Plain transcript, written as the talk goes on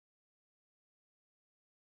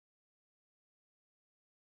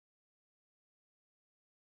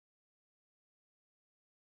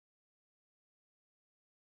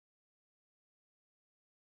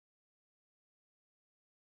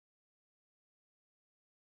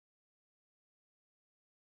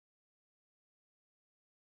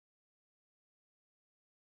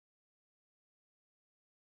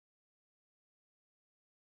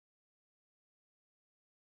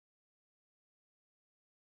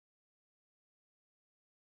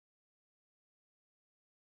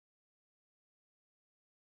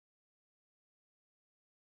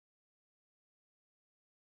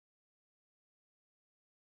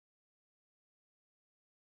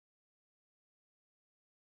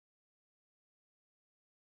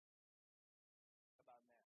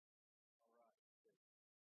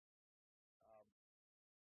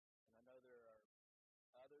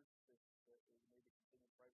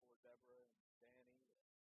Deborah and Danny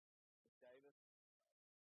and Miss Davis.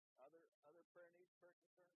 Other prayer needs, prayer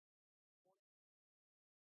concerns this morning?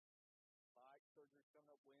 Mike, surgery's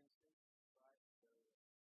coming up Wednesday, right?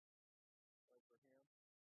 So pray for him.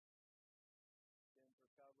 Ben's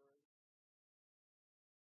recovery.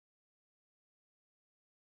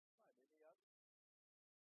 Right, any others?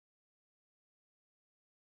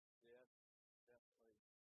 Yes, definitely.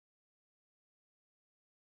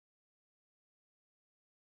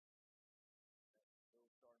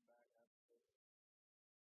 Still starting back, absolutely.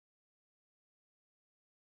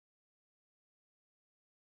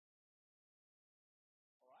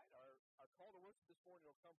 All right, our call to worship this morning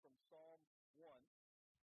will come from Psalm 1.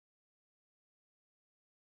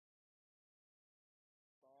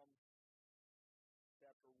 Psalm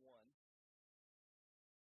chapter 1.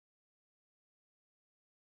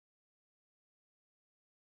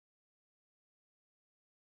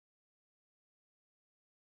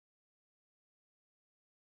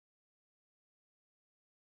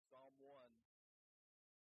 Psalm 1.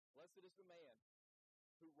 Blessed is the man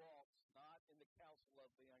who walks not in the counsel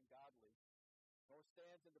of the ungodly, nor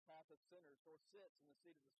stands in the path of sinners, nor sits in the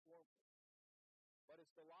seat of the scornful. But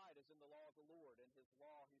his delight is in the law of the Lord, and his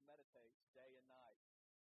law he meditates day and night.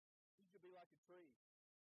 He shall be like a tree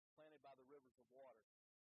planted by the rivers of water,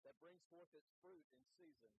 that brings forth its fruit in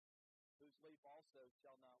season, whose leaf also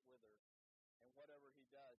shall not wither, and whatever he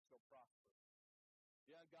does shall prosper.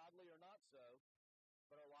 The ungodly are not so,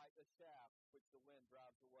 but are like the shaft which the wind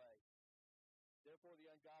drives away. Therefore the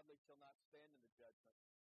ungodly shall not stand in the judgment,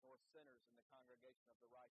 nor sinners in the congregation of the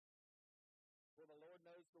righteous. For the Lord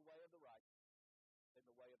knows the way of the righteous, and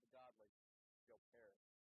the way of the godly shall perish.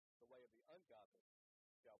 The way of the ungodly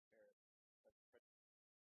shall perish. Let's pray.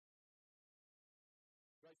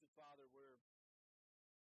 Gracious Father, we're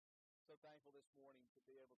so thankful this morning to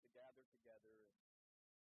be able to gather together and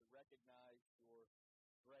to recognize your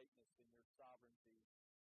greatness and your sovereignty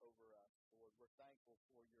over us, Lord. We're thankful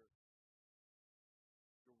for your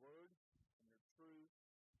word and your truth,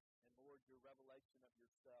 and Lord, your revelation of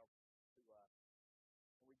yourself to us.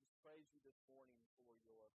 And we just praise you this morning for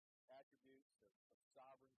your attributes of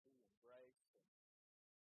sovereignty and grace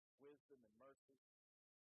and wisdom and mercy.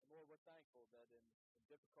 And Lord, we're thankful that in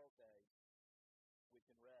difficult days we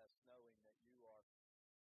can rest knowing that you are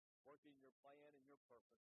working your plan and your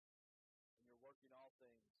purpose, and you're working all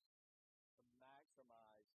things to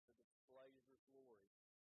maximize the display of your glory,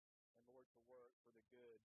 and Lord, to work for the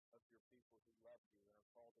good of your people who love you and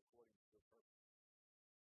are called according to your purpose.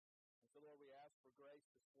 And so, Lord, we ask for grace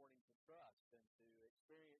this morning to trust and to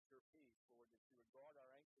experience your peace, Lord, that you would guard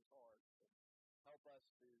our anxious hearts and help us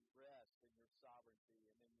to rest in your sovereignty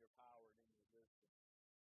and in your power and in your wisdom,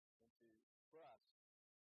 and to trust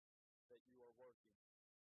that you are working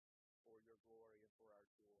for your glory and for our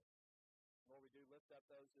joy. Lord, we do lift up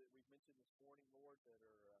those that we've mentioned this morning, Lord, that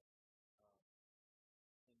are in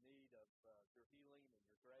need of your healing and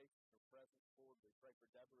your grace and your presence, Lord. We pray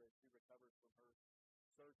for Deborah as she recovers from her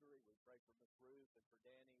surgery. We pray for Miss Ruth and for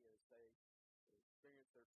Danny as they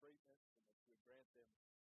experience their treatments, and that you would grant them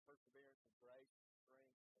perseverance and grace and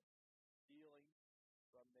strength and healing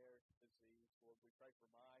from their disease. Lord, we pray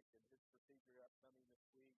for Mike and his procedure upcoming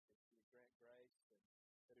this week, that you would grant grace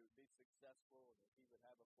and that it would be successful and that he would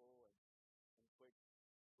have a full and quick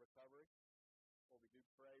recovery. Lord, we do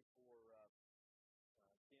pray for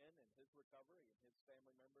Ken and his recovery and his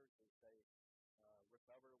family members as they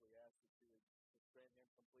recover. We ask that you would just grant him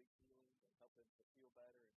complete healing and help him to feel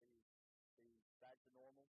better and be back to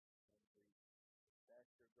normal. And we ask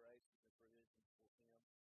your grace and your provision for him.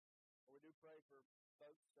 And we do pray for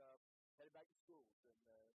folks headed back to schools and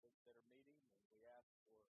that are meeting, and we ask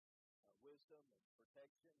for wisdom and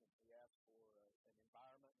protection, and we ask for an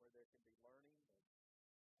environment where there can be learning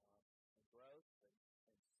and growth and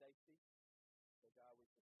safety. So God, we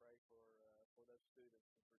just pray for those students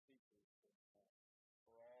and for teachers and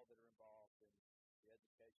for all that are involved in the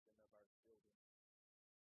education of our children.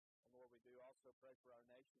 And Lord, we do also pray for our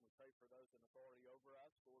nation. We pray for those in authority over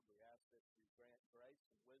us. Lord, we ask that you grant grace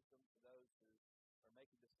and wisdom to those who are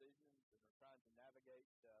making decisions and are trying to navigate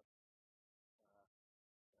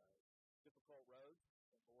difficult roads.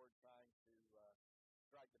 And Lord, trying to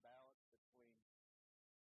strike the balance between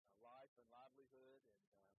life and livelihood and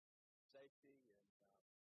safety and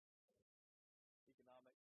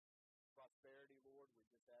economic prosperity. Lord, we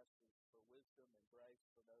just ask for wisdom and grace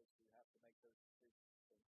for those who have to make those decisions.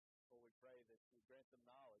 And Lord, we pray that you grant them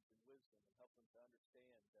knowledge and wisdom and help them to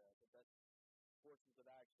understand the best courses of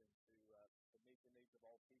action to meet the needs of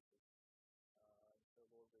all people. And so,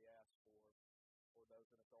 Lord, we ask for those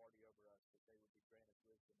in authority over us that they would be granted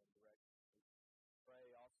wisdom and direction.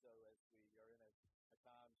 pray also as we are in a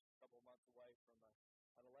time, a couple of months away from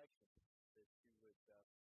an election, that you would grant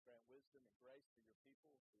wisdom and grace to your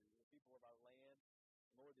people, to the people of our land.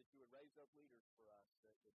 And Lord, that you would raise up leaders for us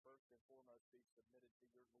that would first and foremost be submitted to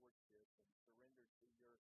your lordship and surrendered to your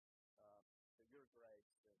grace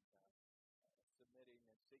and submitting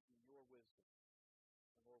and seeking your wisdom.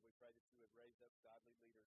 And Lord, we pray that you would raise up godly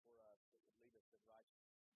leaders for us that would lead us in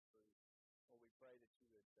righteousness and truth. Lord, we pray that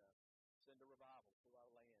you would send a revival to our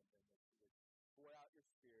land and that you would pour out your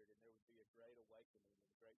Spirit and there would be a great awakening and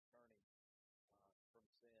a great turning from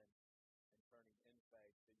sin and turning in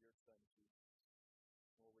faith to your Son, Jesus.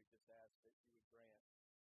 Lord, we just ask that you would grant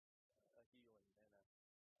a healing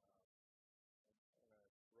and a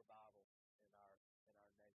revival in our nation, in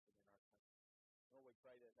our country. Lord, we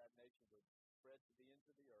pray that that nation would spread to the ends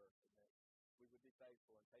of the earth and that we would be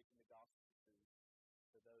faithful in taking the gospel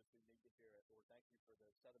to those who need to hear it. Lord, thank you for the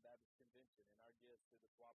Southern Baptist Convention and our gifts to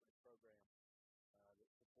the cooperative program that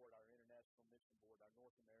support our International Mission Board, our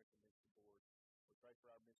North American Mission Board. We pray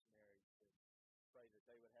for our missionaries and pray that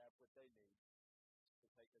they would have what they need to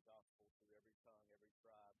take the gospel to every tongue, every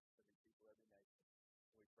tribe, every people, every nation.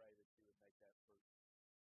 And we pray that you would make that fruit.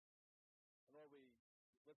 And Lord, we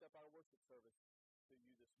lift up our worship service to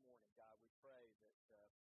you this morning. God, we pray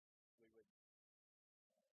that we would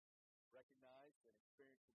recognize and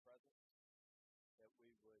experience your presence, that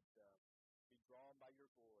we would be drawn by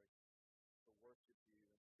your glory to worship you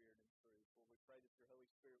in spirit and truth. Lord, we pray that your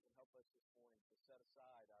Holy Spirit would help us this morning to set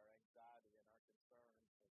aside our anxiety and our concerns,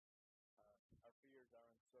 and our fears, our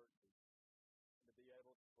uncertainty, and to be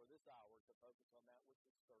able, for this hour, to focus on that which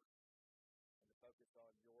is certain, and to focus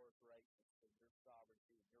on your greatness and your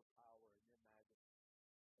sovereignty and your power and your majesty.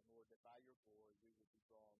 And Lord, that by your glory we would be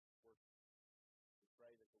drawn to worship. We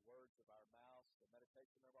pray that the words of our mouths, the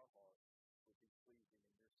meditation of our heart, would be pleasing in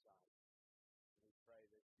your sight. And we pray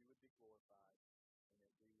that you would be glorified and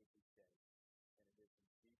that we would be saved. And it is in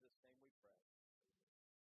Jesus' name we pray. Amen.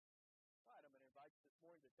 All right, I'm going to invite you this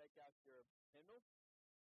morning to take out your hymnal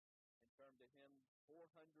and turn to hymn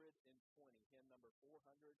 420, hymn number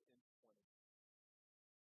 420.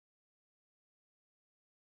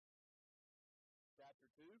 Chapter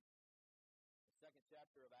 2, the second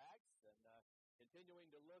chapter of Acts, and continuing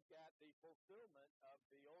to look at the fulfillment of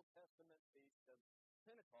the Old Testament feast of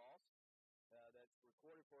Pentecost that's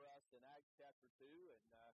recorded for us in Acts chapter 2, and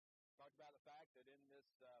talked about the fact that in this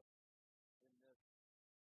chapter,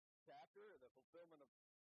 the fulfillment of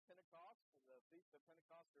Pentecost, the feast of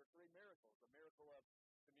Pentecost, there are three miracles. The miracle of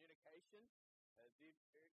communication. Every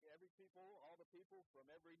people, all the people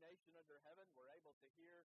from every nation under heaven were able to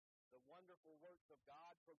hear the wonderful works of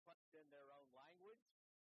God proclaimed in their own language.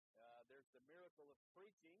 There's the miracle of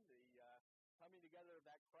preaching, the coming together of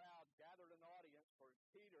that crowd, gathered an audience for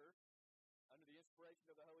Peter, under the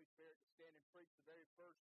inspiration of the Holy Spirit, to stand and preach the very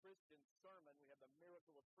first Christian sermon. We have the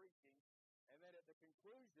miracle of preaching. And then at the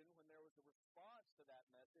conclusion, when there was a response to that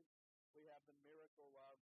message, we have the miracle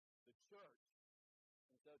of the church.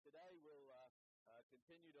 And so today we'll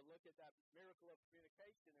continue to look at that miracle of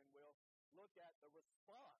communication, and we'll look at the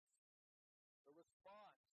response to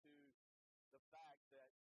the fact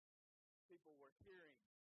that people were hearing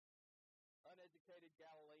uneducated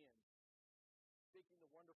Galileans speaking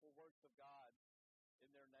the wonderful works of God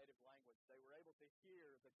in their native language. They were able to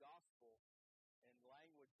hear the gospel in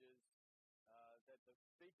languages that the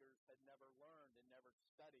speakers had never learned and never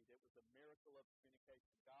studied. It was a miracle of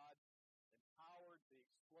communication. God empowered the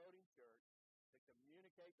exploding church to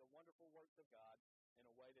communicate the wonderful works of God in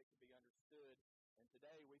a way that could be understood. And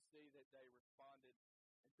today we see that they responded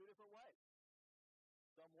in two different ways.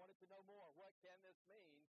 Some wanted to know more. What can this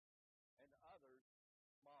mean? And others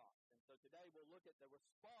mocked. And so today we'll look at the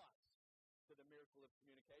response to the miracle of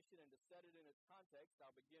communication. And to set it in its context,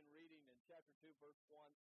 I'll begin reading in chapter 2, verse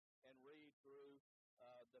 1, and read through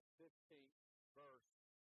the 15th verse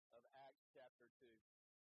of Acts chapter 2.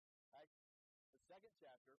 Acts, the second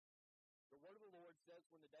chapter, the word of the Lord says,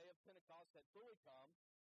 when the day of Pentecost had fully come,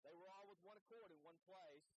 they were all with one accord in one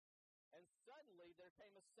place, and suddenly there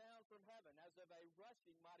came a sound from heaven as of a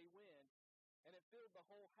rushing mighty wind, and it filled the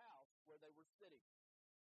whole house where they were sitting.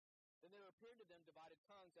 Then there appeared to them divided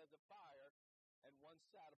tongues as of fire, and one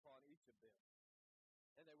sat upon each of them.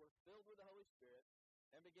 And they were filled with the Holy Spirit,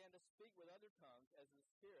 and began to speak with other tongues as the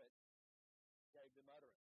Spirit gave them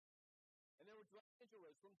utterance. And there were dwelling in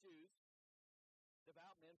Jerusalem Jews,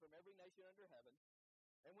 devout men from every nation under heaven.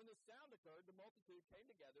 And when the sound occurred, the multitude came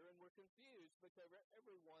together and were confused, because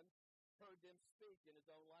everyone heard them speak in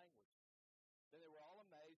his own language. Then they were all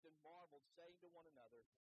amazed and marveled, saying to one another,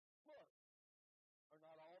 look, are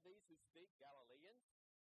not all these who speak Galileans?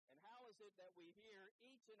 And how is it that we hear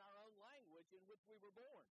each in our own language in which we were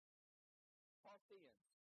born? Parthians,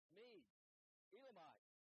 Medes,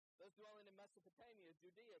 Elamites, those dwelling in Mesopotamia,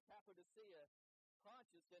 Judea, Cappadocia,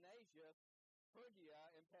 Pontus and Asia, Phrygia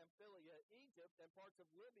and Pamphylia, Egypt, and parts of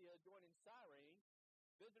Libya joining Cyrene,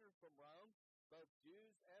 visitors from Rome, both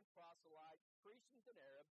Jews and proselytes, Cretans and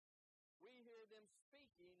Arabs, we hear them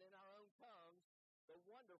speaking in our own tongues the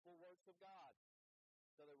wonderful works of God.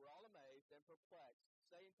 So they were all amazed and perplexed,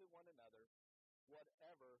 saying to one another,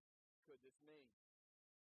 whatever could this mean?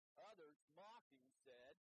 Others, mocking,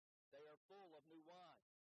 said, they are full of new wine.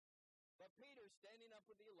 But Peter, standing up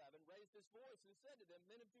with the 11, raised his voice and said to them,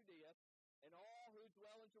 men of Judea, and all who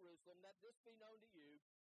dwell in Jerusalem, let this be known to you,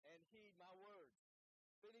 and heed my words.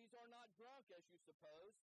 For these are not drunk, as you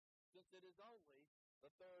suppose, since it is only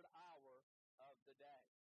the third hour of the day.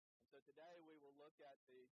 And so today we will look at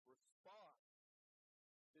the response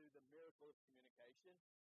to the miracle of communication,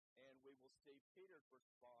 and we will see Peter's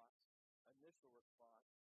response, initial response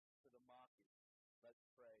to the mocking. Let's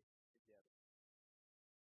pray together.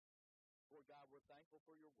 Lord God, we're thankful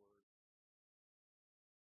for your word.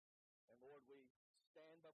 And Lord, we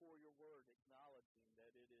stand before your word acknowledging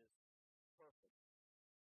that it is perfect,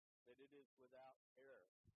 that it is without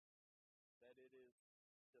error, that it is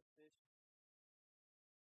sufficient,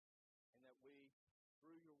 and that we,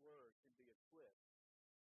 through your word, can be equipped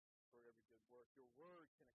for every good work. Your word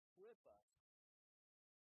can equip us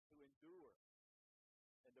to endure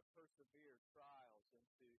and to persevere trials and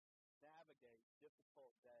to navigate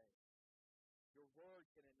difficult days. Your word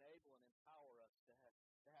can enable and empower us to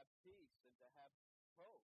have peace and to have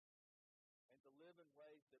hope and to live in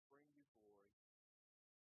ways that bring you glory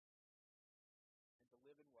and to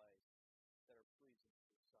live in ways that are pleasing to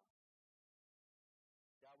your sight.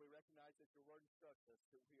 God, we recognize that your word instructs us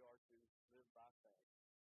that we are to live by faith.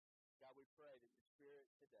 God, we pray that your Spirit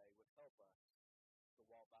today would help us to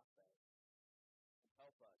walk by faith and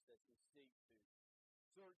help us as we seek to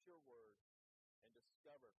search your word and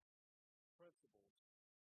discover principles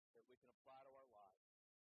that we can apply to our life,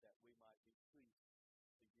 that we might be pleased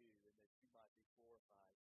to you and that you might be glorified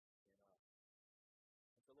in us.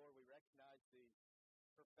 And so, Lord, we recognize the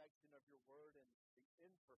perfection of your word and the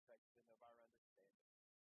imperfection of our understanding.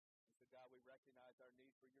 And so, God, we recognize our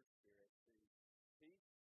need for your Spirit to teach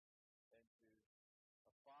and to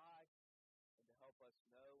apply and to help us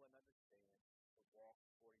know and understand to walk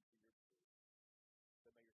according to your truth. So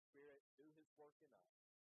may your Spirit do his work in us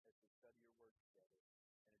as we study your word together. And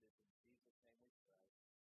it is in Jesus' name we pray.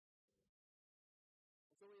 Amen.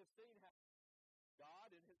 And so we have seen how God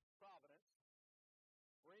in his providence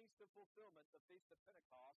brings to fulfillment the Feast of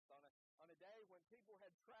Pentecost on a day when people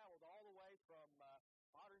had traveled all the way from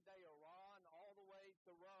modern-day Iran all the way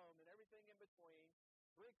to Rome and everything in between,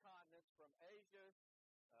 3 continents from Asia,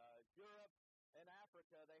 Europe, and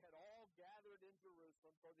Africa. They had all gathered in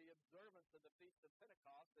Jerusalem for the observance of the Feast of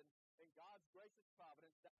Pentecost, and God's gracious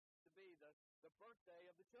providence, that to be the birthday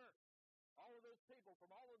of the church. All of those people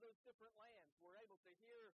from all of those different lands were able to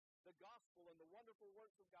hear the gospel and the wonderful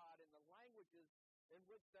works of God in the languages in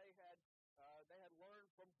which they had learned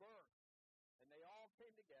from birth. And they all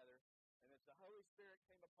came together, and as the Holy Spirit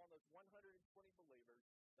came upon those 120 believers,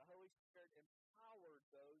 the Holy Spirit empowered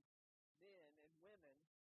those men and women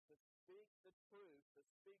to speak the truth, to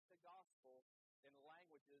speak the gospel in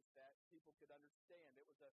languages that people could understand. It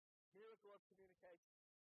was a miracle of communication.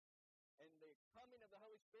 And the coming of the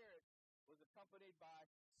Holy Spirit was accompanied by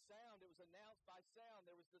sound. It was announced by sound.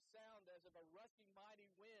 There was the sound as of a rushing mighty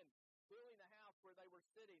wind filling the house where they were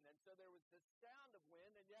sitting. And so there was the sound of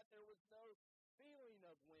wind, and yet there was no feeling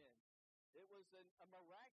of wind. It was a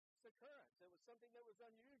miraculous occurrence. It was something that was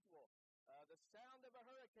unusual. The sound of a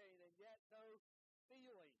hurricane, and yet no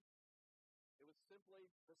feeling. It was simply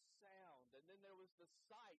the sound. And then there was the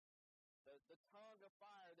sight, the tongue of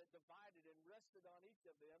fire that divided and rested on each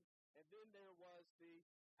of them. And then there was the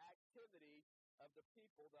activity of the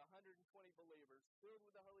people, the 120 believers, filled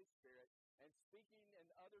with the Holy Spirit and speaking in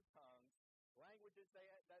other tongues, languages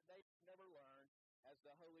that they never learned, as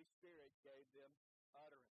the Holy Spirit gave them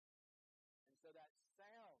utterance. And so that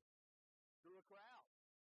sound drew a crowd.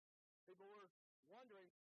 People were wondering,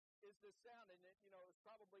 is this sound? And it was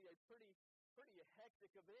probably a pretty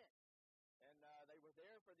hectic event. And they were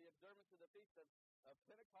there for the observance of the Feast of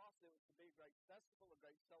Pentecost. It was to be a great festival, a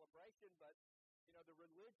great celebration. But the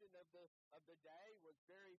religion of the day was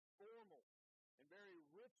very formal and very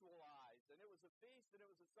ritualized. And it was a feast and it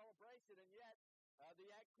was a celebration. And yet the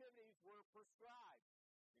activities were prescribed.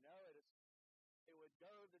 They would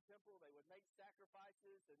go to the temple, they would make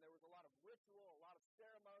sacrifices, and there was a lot of ritual, a lot of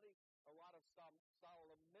ceremony, a lot of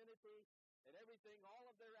solemnity. And everything, all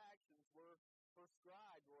of their actions were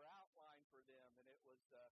prescribed, were outlined for them. And it was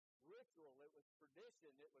ritual, it was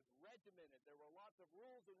tradition, it was regimented. There were lots of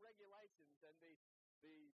rules and regulations, and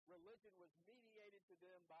the religion was mediated to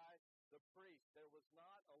them by the priest. There was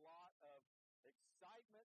not a lot of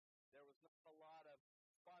excitement. There was not a lot of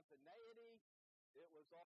spontaneity. It was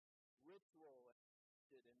all ritual,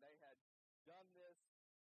 and they had done this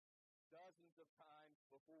dozens of times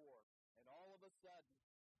before. And all of a sudden,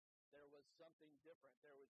 there was something different.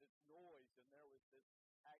 There was this noise, and there was this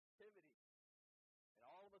activity. And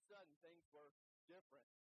all of a sudden, things were different.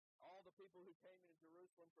 All the people who came into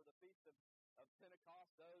Jerusalem for the Feast of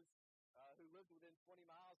Pentecost, those who lived within 20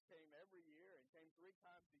 miles came every year and came 3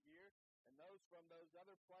 times a year. And those from those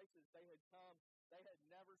other places, they had come, they had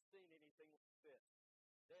never seen anything like this.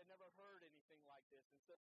 They had never heard anything like this. And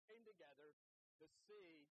so they came together to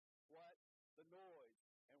see what the noise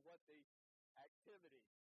and what the activity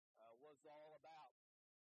was all about.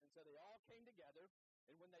 And so they all came together,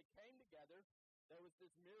 and when they came together, there was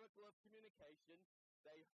this miracle of communication.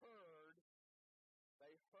 They heard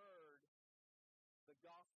the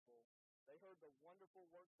gospel. They heard the wonderful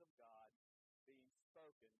works of God being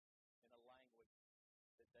spoken in a language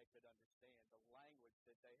that they could understand, the language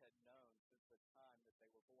that they had known since the time that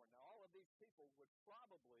they were born. Now, all of these people would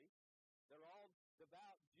probably, they're all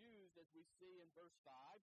devout Jews, as we see in verse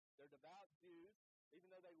 5. They're devout Jews, even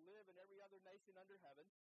though they live in every other nation under heaven.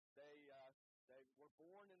 They were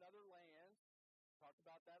born in other lands. Talked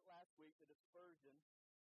about that last week, the dispersion.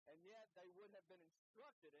 And yet they would have been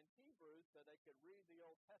instructed in Hebrew so they could read the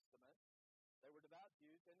Old Testament. They were devout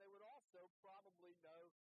Jews, and they would also probably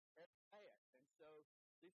know Aramaic. And so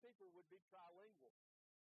these people would be trilingual.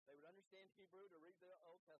 They would understand Hebrew to read the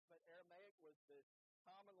Old Testament. Aramaic was the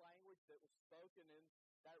common language that was spoken in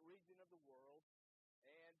that region of the world.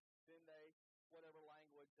 And then whatever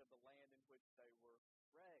language of the land in which they were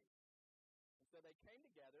raised. And so they came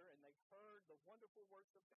together and they heard the wonderful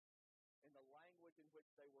works of God in the language in which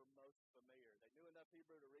they were most familiar. They knew enough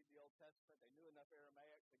Hebrew to read the Old Testament. They knew enough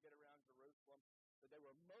Aramaic to get around Jerusalem. But they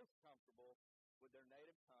were most comfortable with their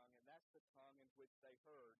native tongue, and that's the tongue in which they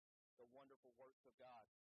heard the wonderful works of God.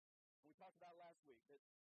 We talked about last week that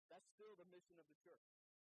that's still the mission of the church.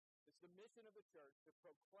 It's the mission of the church to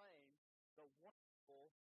proclaim the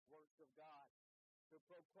wonderful works of God, to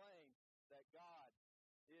proclaim that God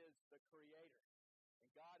is the Creator. And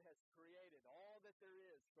God has created all that there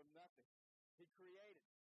is from nothing. He created.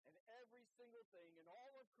 And every single thing in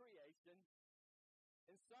all of creation,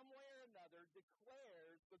 in some way or another,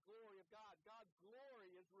 declares the glory of God. God's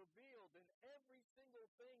glory is revealed in every single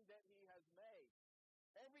thing that He has made.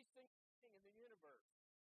 Every single thing in the universe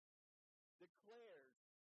declares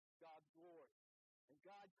God's glory. And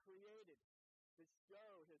God created to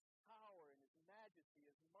show His power and His majesty,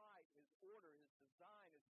 His might, His order, His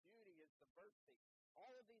design, His beauty, His diversity.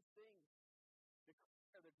 All of these things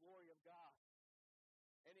declare the glory of God.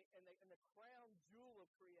 And the crown jewel of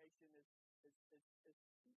creation is people.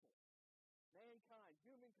 Mankind,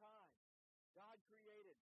 humankind. God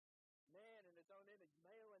created man in His own image,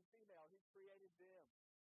 male and female. He created them.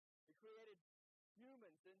 He created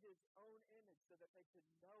humans in His own image so that they could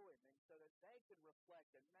know Him and so that they could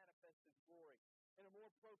reflect and manifest His glory in a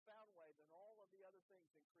more profound way than all of the other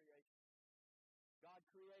things in creation. God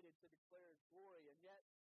created to declare His glory, and yet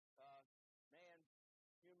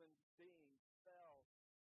human beings fell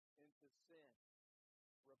into sin,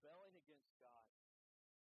 rebelling against God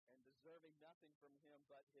and deserving nothing from Him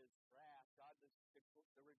but His wrath. God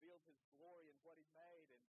revealed His glory in what He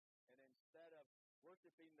made, and instead of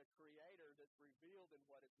worshiping the Creator that's revealed in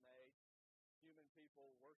what is made, human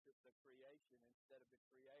people worship the creation instead of the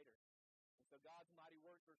Creator. And so God's mighty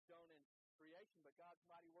works are shown in creation, but God's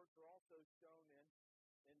mighty works are also shown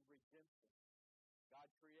in redemption. God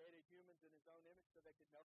created humans in His own image so they could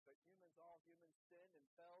know, but all humans sinned and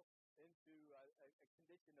fell into a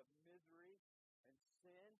condition of misery and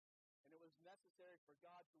sin. And it was necessary for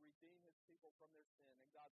God to redeem His people from their sin, and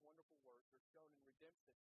God's wonderful works are shown in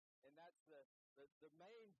redemption. And that's the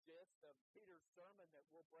main gist of Peter's sermon that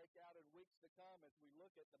will break out in weeks to come as we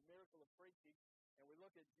look at the miracle of preaching, and we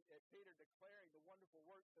look at Peter declaring the wonderful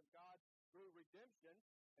works of God through redemption.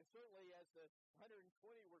 And certainly as the 120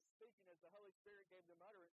 were speaking, as the Holy Spirit gave them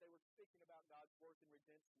utterance, they were speaking about God's work in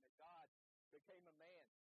redemption, that God became a man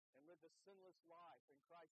and lived a sinless life in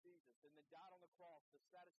Christ Jesus, and then died on the cross to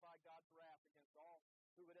satisfy God's wrath against all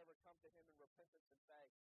who would ever come to Him in repentance and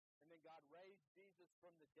faith. And then God raised Jesus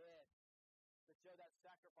from the dead to show that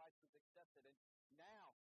sacrifice was accepted. And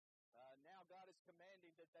now God is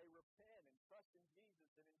commanding that they repent and trust in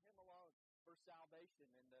Jesus and in Him alone for salvation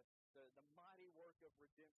and the mighty work of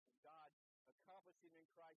redemption. God accomplishing in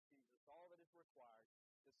Christ Jesus all that is required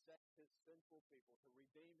to save his sinful people, to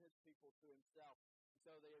redeem his people to himself. And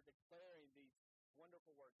so they are declaring these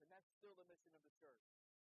wonderful works. And that's still the mission of the church.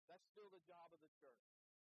 That's still the job of the church.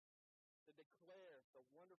 To declare the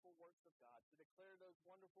wonderful works of God, to declare those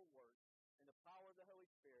wonderful works in the power of the Holy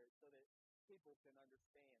Spirit so that people can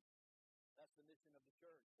understand. That's the mission of the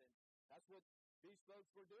church. And that's what these folks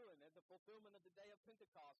were doing. At the fulfillment of the day of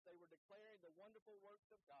Pentecost, they were declaring the wonderful works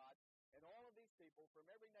of God. And all of these people from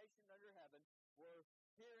every nation under heaven were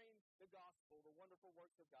hearing the gospel, the wonderful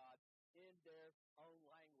works of God, in their own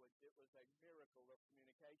language. It was a miracle of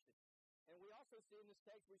communication. And we also see in this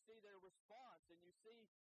text, we see their response. And you see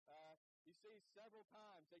several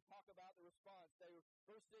times they talk about the response.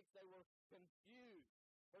 Verse 6, they were confused.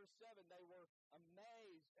 Verse 7, they were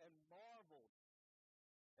amazed and marveled.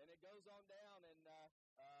 And it goes on down in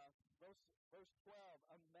verse 12,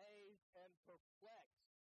 amazed and perplexed.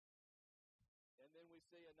 And then we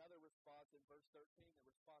see another response in verse 13, the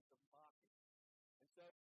response of mocking. And so,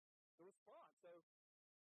 the response. So,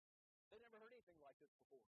 they never heard anything like this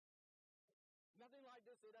before. Nothing like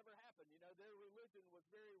this had ever happened. You know, their religion was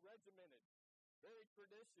very regimented, very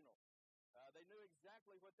traditional. They knew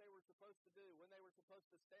exactly what they were supposed to do, when they were supposed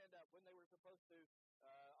to stand up, when they were supposed to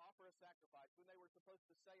offer a sacrifice, when they were supposed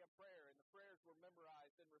to say a prayer, and the prayers were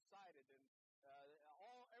memorized and recited, and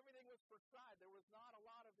everything was prescribed. There was not a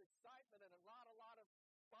lot of excitement and not a lot of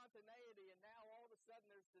spontaneity, and now all of a sudden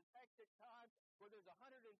there's this hectic time where there's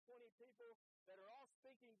 120 people that are all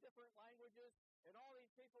speaking different languages, and all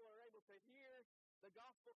these people are able to hear the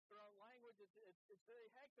gospel in their own language. It's very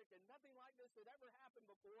hectic, and nothing like this had ever happened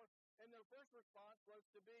before. And their first response was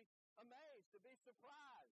to be amazed, to be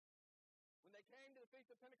surprised. When they came to the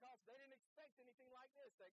Feast of Pentecost, they didn't expect anything like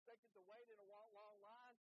this. They expected to wait in a long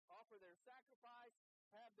line, offer their sacrifice,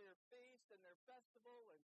 have their feast and their festival,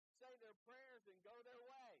 and say their prayers and go their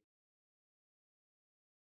way.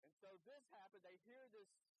 And so this happened. They hear this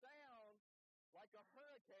sound like a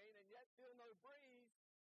hurricane and yet feel no breeze.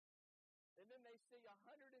 And then they see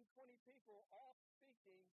 120 people all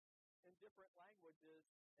speaking in different languages,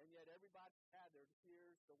 and yet everybody gathered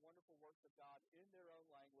hears the wonderful works of God in their own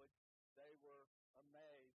language. They were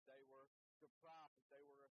amazed. They were surprised. They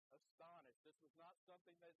were astonished. This was not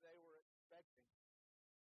something that they were expecting.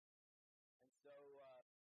 And so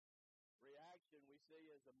reaction we see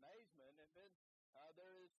is amazement, and then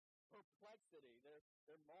there is perplexity.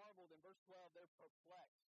 They're marveled. In verse 12, they're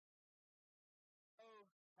perplexed. So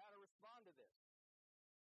how to respond to this?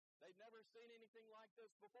 They'd never seen anything like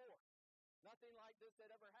this before. Nothing like this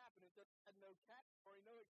had ever happened. They had no category,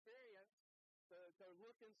 no experience to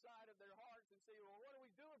look inside of their hearts and see, well, what do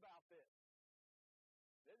we do about this?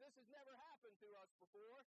 This has never happened to us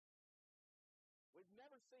before. We've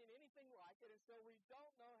never seen anything like it, and so we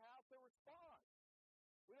don't know how to respond.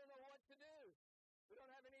 We don't know what to do. We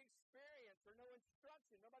don't have any experience or no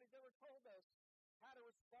instruction. Nobody's ever told us how to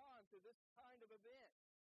respond to this kind of event.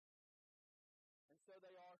 And so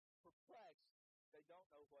they are perplexed. They don't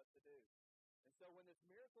know what to do. And so when this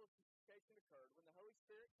miracle of communication occurred, when the Holy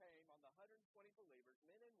Spirit came on the 120 believers,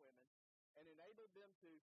 men and women, and enabled them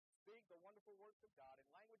to speak the wonderful works of God in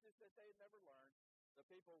languages that they had never learned, the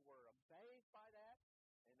people were amazed by that,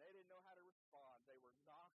 and they didn't know how to respond. They were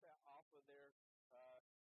knocked off of their,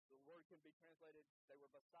 the word can be translated, they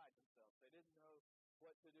were beside themselves. They didn't know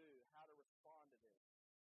what to do, how to respond to this.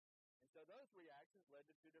 And so those reactions led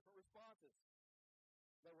to two different responses.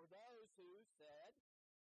 There were those who said,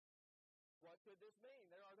 what could this mean?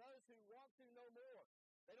 There are those who want to know more.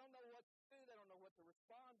 They don't know what to do. They don't know what to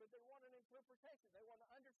respond, but they want an interpretation. They want an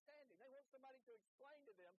understanding. They want somebody to explain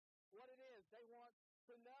to them what it is. They want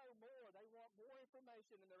to know more. They want more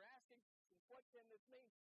information, and they're asking questions. What can this mean?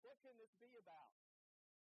 What can this be about?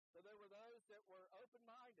 So there were those that were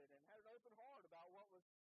open-minded and had an open heart about what was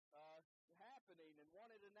happening and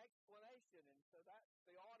wanted an explanation, and so that's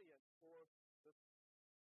the audience for the.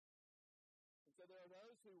 And so there are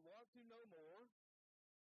those who want to know more,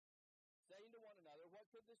 saying to one another, what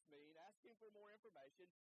could this mean? Asking for more information.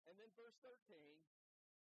 And then verse 13,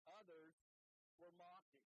 others were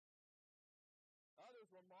mocking.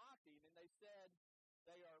 Others were mocking, and they said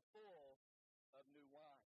they are full of new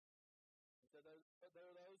wine. And so there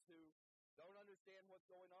are those who don't understand what's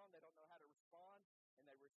going on. They don't know how to respond, and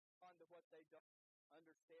they respond to what they don't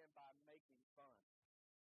understand by making fun.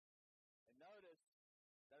 And notice,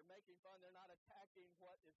 they're making fun. They're not attacking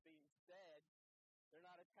what is being said. They're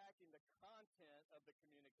not attacking the content of the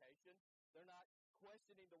communication. They're not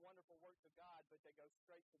questioning the wonderful works of God, but they go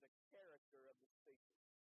straight to the character of the speaker.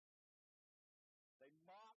 They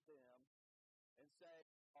mock them and say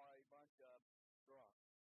are a bunch of drunks.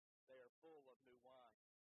 They are full of new wine.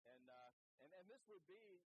 And this would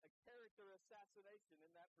be a character assassination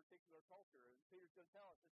in that particular culture. And Peter's going to tell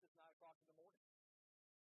us it's just 9 o'clock in the morning.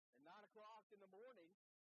 And 9 o'clock in the morning,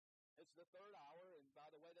 it's the third hour, and by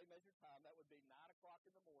the way they measure time, that would be 9 o'clock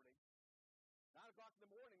in the morning. 9 o'clock in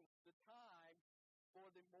the morning was the time for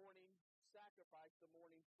the morning sacrifice, the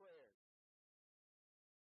morning prayer.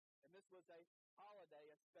 And this was a holiday,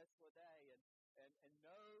 a special day, and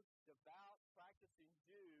no devout, practicing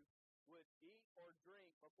Jew would eat or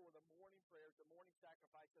drink before the morning prayers, the morning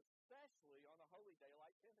sacrifice, especially on a holy day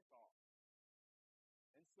like Pentecost.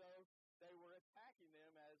 And so they were attacking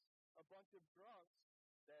them as a bunch of drunks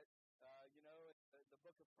that, in the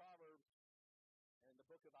book of Proverbs and the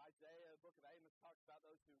book of Isaiah, the book of Amos talks about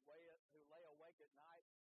those who lay awake at night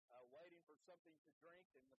waiting for something to drink,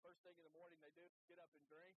 and the first thing in the morning they do is get up and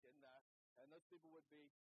drink, and those people would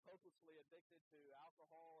be hopelessly addicted to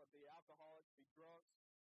alcohol, be alcoholics, be drunks.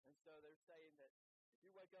 And so they're saying that if you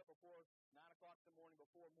wake up before 9 o'clock in the morning,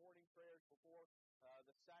 before morning prayers, before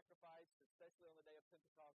the sacrifice, especially on the day of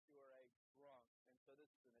Pentecost, you are a drunk. And so this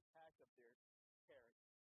is an attack of their character.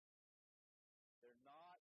 They're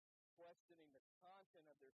not questioning the content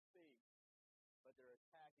of their speech, but they're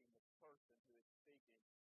attacking the person who is speaking.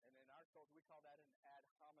 And in our culture, we call that an ad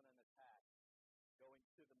hominem attack, going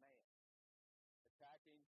to the man.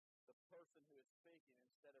 Attacking the person who is speaking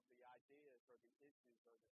instead of the ideas or the issues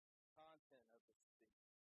or the content of the speech.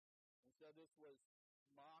 And so this was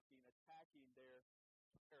mocking, attacking their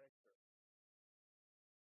character.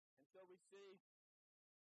 And so we see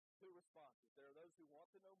two responses. There are those who want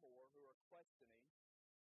to know more, who are questioning,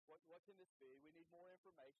 what can this be? We need more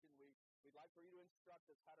information. We'd like for you to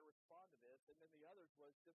instruct us how to respond to this. And then the others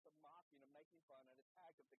was just a mocking, a making fun, an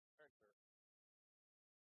attack of the character.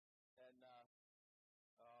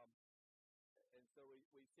 And so we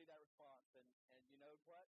see that response. And you know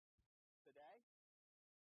what? Today,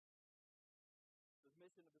 the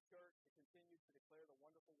mission of the church to continue to declare the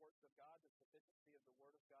wonderful works of God, the sufficiency of the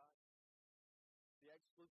Word of God, the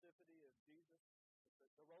exclusivity of Jesus.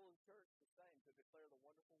 The role of the church is the same, to declare the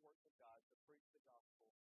wonderful works of God, to preach the gospel,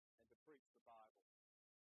 and to preach the Bible.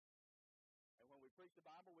 And when we preach the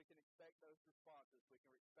Bible, we can expect those responses. We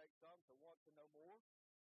can expect some to want to know more.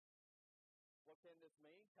 What can this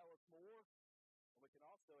mean? Tell us more. And we can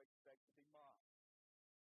also expect to be mocked.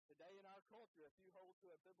 Today in our culture, if you hold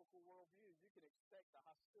to a biblical worldview, you can expect the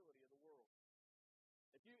hostility of the world.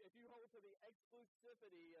 If you hold to the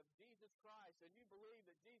exclusivity of Jesus Christ and you believe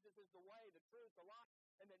that Jesus is the way, the truth, the life,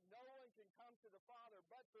 and that no one can come to the Father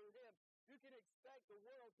but through Him, you can expect the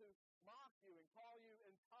world to mock you and call you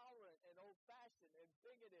intolerant and old-fashioned and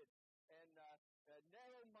bigoted and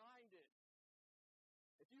narrow-minded.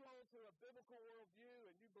 If you hold to a biblical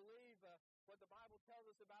worldview and you believe what the Bible tells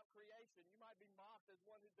us about creation, you might be mocked as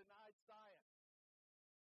one who denies science.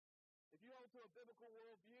 If you hold to a biblical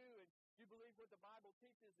worldview and you believe what the Bible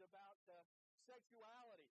teaches about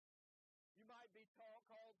sexuality, you might be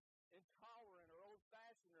called intolerant or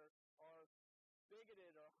old-fashioned or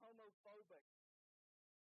bigoted or homophobic.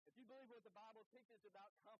 If you believe what the Bible teaches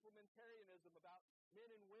about complementarianism, about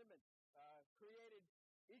men and women created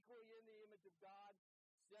equally in the image of God,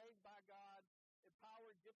 saved by God,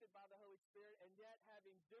 empowered, gifted by the Holy Spirit, and yet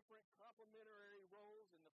having different complementary roles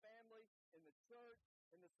in the family, in the church,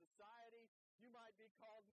 in the society, you might be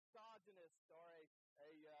called misogynist or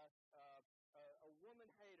a woman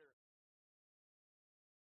hater.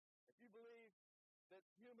 If you believe that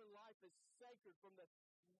human life is sacred from the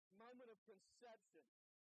moment of conception,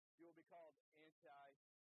 you will be called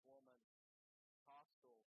anti-woman,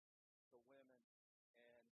 hostile to women,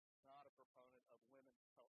 and not a proponent of women's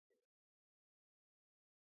health care.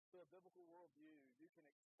 To a biblical worldview, you can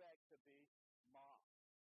expect to be mocked.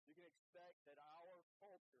 You can expect that our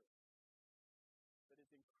culture that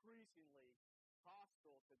is increasingly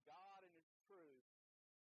hostile to God and His truth,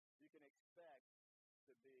 you can expect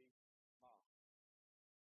to be mocked.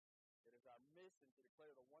 It is our mission to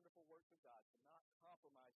declare the wonderful works of God, to not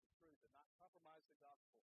compromise the truth, to not compromise the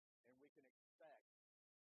gospel. And we can expect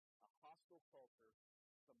a hostile culture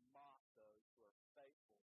to mock those who are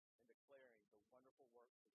faithful in declaring the wonderful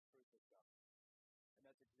works of the truth of God. And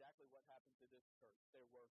that's exactly what happened to this church. There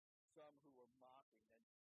were some who were mocking, and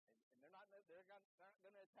they're not going to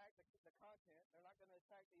attack the content. They're not going to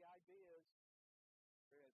attack the ideas.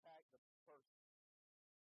 They're going to attack the person.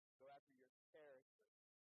 Go after your character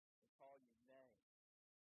and call you names,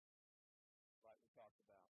 like we talked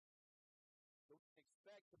about. So we can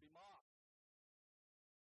expect to be mocked.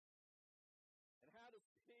 And how does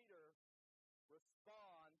Peter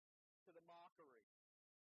respond to the mockery?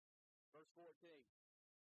 Verse 14.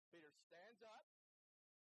 Peter stands up.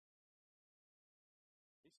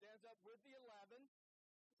 He stands up with the 11.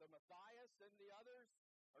 So Matthias and the others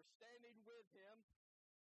are standing with him,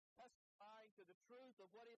 testifying to the truth of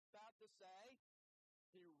what he's about to say.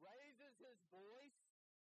 He raises his voice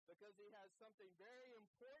because he has something very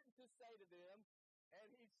important to say to them. And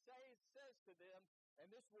he says to them, and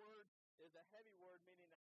this word is a heavy word, meaning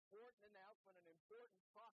an important announcement, an important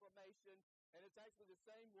proclamation. And it's actually the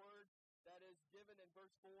same word that is given in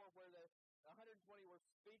verse 4 where the 120 were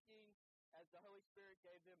speaking as the Holy Spirit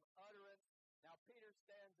gave them utterance. Now Peter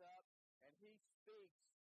stands up and he speaks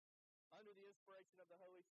under the inspiration of the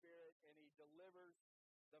Holy Spirit, and he delivers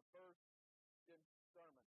the first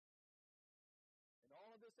sermon. And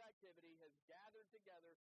all of this activity has gathered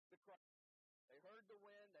together the crowd. They heard the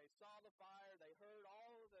wind, they saw the fire, they heard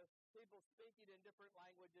all of the people speaking in different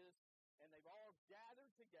languages, and they've all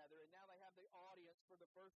gathered together, and now they have the audience for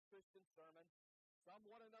the first Christian sermon. Some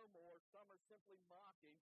want to know more, some are simply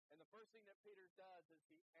mocking, and the first thing that Peter does is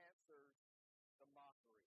he answers the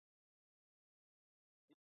mockery.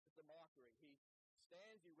 The mockery. He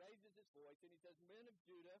stands, he raises his voice, and he says, "Men of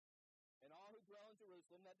Judah and all who dwell in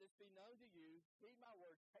Jerusalem, let this be known to you. Heed my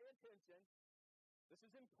words. Pay attention. This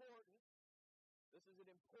is important. This is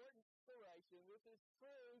an important declaration. This is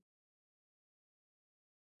truth."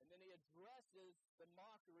 And then he addresses the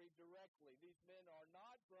mockery directly. These men are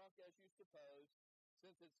not drunk as you suppose,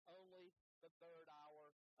 since it's only the third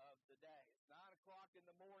hour of the day. It's 9 o'clock in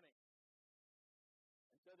the morning.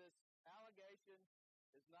 And so this allegation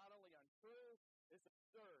is not only untrue, it's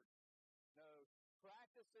absurd. No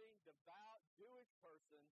practicing, devout Jewish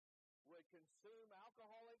person would consume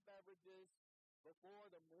alcoholic beverages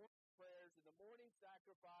before the morning prayers and the morning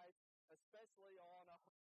sacrifice, especially on a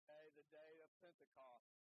day, the day of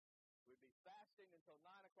Pentecost. We'd be fasting until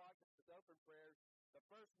 9 o'clock with open prayers. The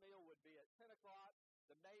first meal would be at 10 o'clock.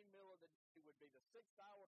 The main meal of the day would be the 6th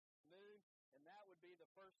hour of noon, and that would be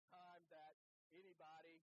the first time that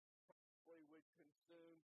anybody would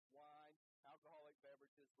consume wine. Alcoholic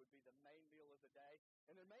beverages would be the main meal of the day.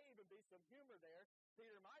 And there may even be some humor there.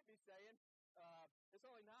 Peter might be saying, it's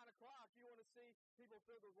only 9 o'clock. You want to see people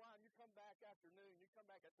filled with wine, you come back afternoon. You come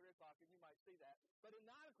back at 3 o'clock and you might see that. But at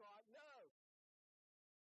 9 o'clock, no.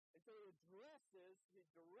 And so he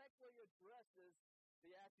directly addresses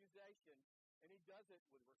the accusation. And he does it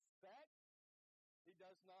with respect. He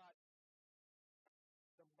does not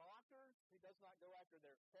the mockers. He does not go after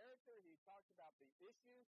their character. He talks about the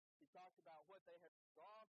issue. He talks about what they have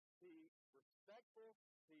resolved. He is respectful.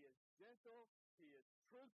 He is gentle. He is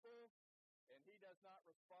truthful. And he does not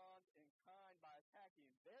respond in kind by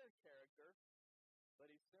attacking their character,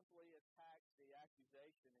 but he simply attacks the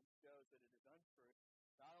accusation and shows that it is untrue.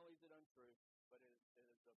 Not only is it untrue, but it is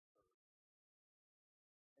absurd.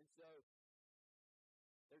 And so,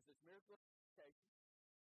 there's this miracle of communication.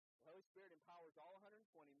 The Holy Spirit empowers all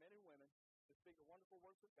 120 men and women to speak the wonderful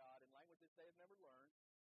works of God in languages they have never learned.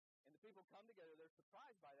 And the people come together. They're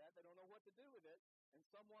surprised by that. They don't know what to do with it. And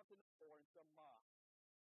some want to know more and some mock.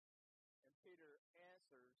 And Peter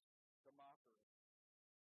answers the mockery.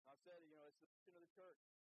 I said, it's the mission of the church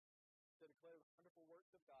to declare the wonderful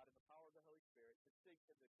works of God in the power of the Holy Spirit, to seek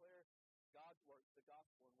to declare God's works, the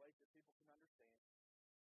gospel, in ways that people can understand.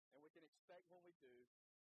 And we can expect when we do,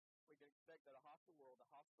 we can expect that a hostile world, a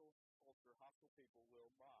hostile culture, hostile people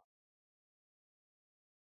will mock.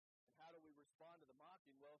 And how do we respond to the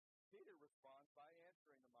mocking? Well, Peter responds by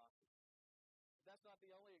answering the mocking. But that's not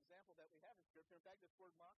the only example that we have in Scripture. In fact, this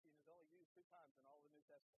word mocking is only used 2 times in all of the New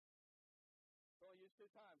Testament. It's only used 2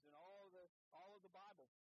 times in all of the Bible.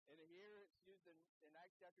 And here it's used in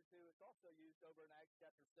Acts chapter 2. It's also used over in Acts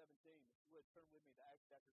chapter 17. If you would, turn with me to Acts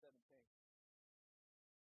chapter 17.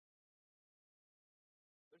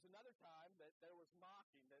 There's another time that there was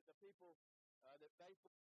mocking, that the people, that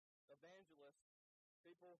faithful evangelists,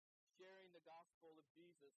 people sharing the gospel of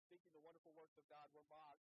Jesus, speaking the wonderful works of God, were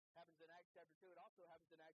mocked. Happens in Acts chapter 2. It also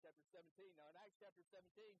happens in Acts chapter 17. Now, in Acts chapter 17,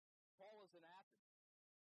 Paul is in Athens.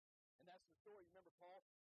 And that's the story. You remember Paul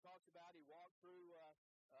talks about he walked through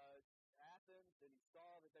Athens, and he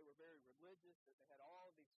saw that they were very religious, that they had all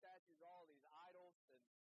of these statues, all of these idols, and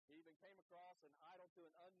he even came across an idol to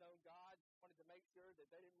an unknown God, wanted to make sure that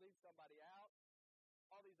they didn't leave somebody out.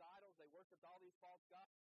 All these idols, they worshiped all these false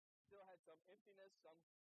gods, still had some emptiness,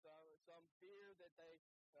 some fear that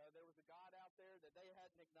there was a God out there that they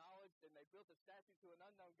hadn't acknowledged, and they built a statue to an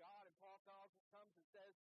unknown God, and Paul comes and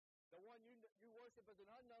says, the one you worship as an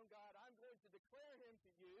unknown God, I'm going to declare him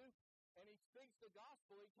to you. And he speaks the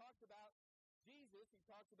gospel. He talks about Jesus. He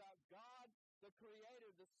talks about God, the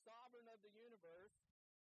creator, the sovereign of the universe.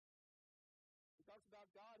 He talks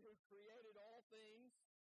about God who created all things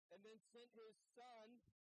and then sent his Son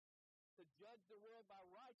to judge the world by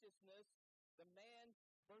righteousness. The man,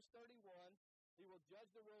 verse 31, he will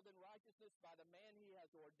judge the world in righteousness by the man he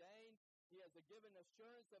has ordained. He has given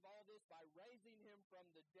assurance of all this by raising him from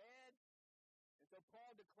the dead. And so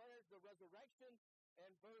Paul declares the resurrection,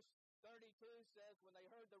 and verse 32 says, when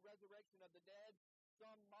they heard the resurrection of the dead,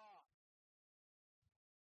 some mocked.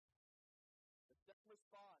 The same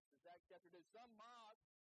response as Acts chapter 2. Some mocked.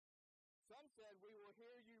 Some said, we will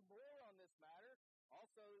hear you more on this matter.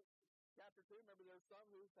 Also, chapter 2, remember there's some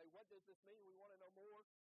who say, what does this mean? We want to know more.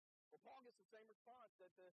 Well, Paul gets the same response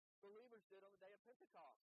that the believers did on the day of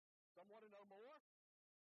Pentecost. Some want to know more,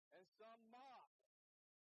 and some mock.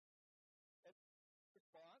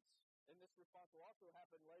 And this response will also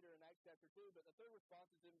happen later in Acts chapter 2, but the third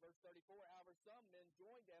response is in verse 34. However, some men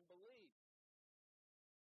joined and believed.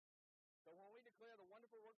 So when we declare the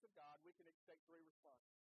wonderful works of God, we can expect three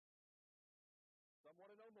responses. Some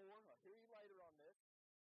want to know more. I'll hear you later on this.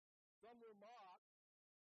 Some will mock,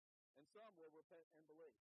 and some will repent and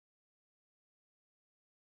believe.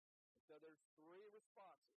 And so there's three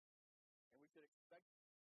responses, and we should expect,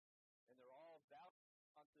 and they're all valid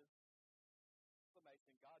responses.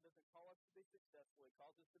 God doesn't call us to be successful. He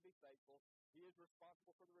calls us to be faithful. He is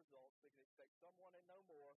responsible for the results. We can expect some want to know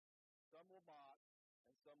more, some will mock,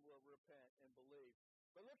 and some will repent and believe.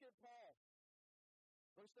 But look at Paul.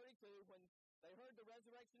 Verse 32, when they heard the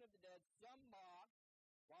resurrection of the dead, some mocked,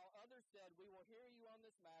 while others said, we will hear you on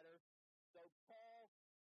this matter. So Paul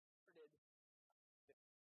started.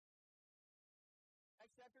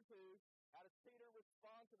 Acts chapter 2, how does Peter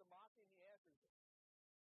respond to the mocking? He answers it.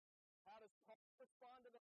 How does Paul respond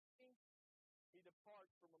to the mocking? He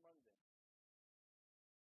departs from among them.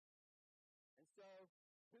 And so,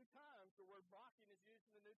 2 times the word mocking is used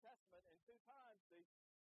in the New Testament, and 2 times the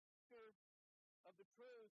speaker of the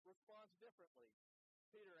truth responds differently.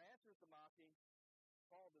 Peter answers the mocking.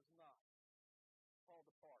 Paul does not. Paul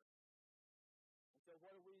departs. And so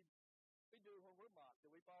what do we do when we're mocked? Do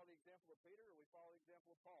we follow the example of Peter, or do we follow the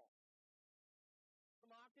example of Paul? The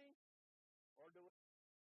mocking, or do we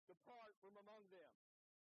depart from among them?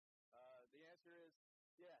 The answer is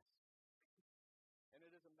yes. And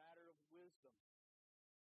it is a matter of wisdom.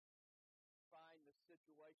 Find the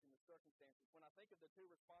situation, the circumstances. When I think of the 2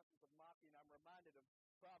 responses of mocking, I'm reminded of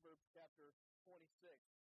Proverbs chapter 26.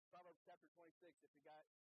 Proverbs chapter 26, if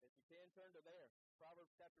you can turn to there.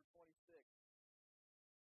 Proverbs chapter 26.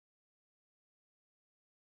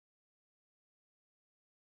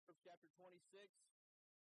 Proverbs chapter 26,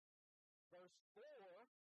 verse 4.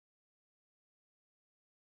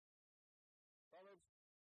 Proverbs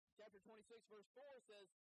chapter 26, verse 4 says,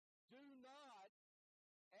 do not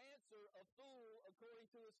answer a fool according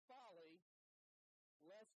to his folly,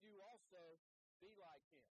 lest you also be like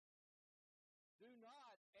him. Do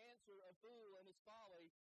not answer a fool in his folly,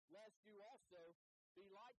 lest you also be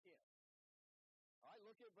like him. All right,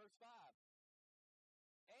 look at verse 5.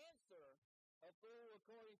 Answer a fool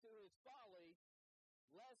according to his folly,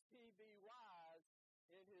 lest he be wise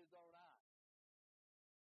in his own eyes.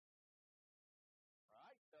 All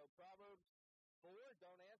right, so Proverbs 4,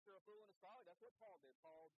 don't answer a fool in his folly. That's what Paul did.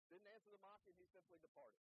 Paul didn't answer the mocking, he simply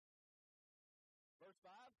departed. Verse 5,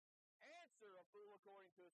 answer a fool according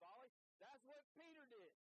to his folly. That's what Peter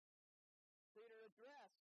did. Peter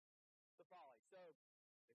addressed the folly. So,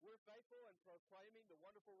 if we're faithful in proclaiming the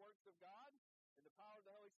wonderful works of God and the power of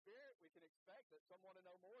the Holy Spirit, we can expect that some want to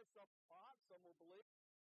know more, some mock, some will believe.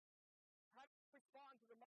 How do we respond to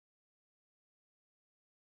the mocking?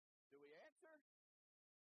 Do we answer?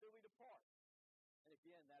 Do we depart? And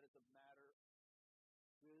again, that is a matter of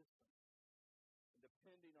wisdom. And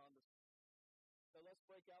depending on the... So let's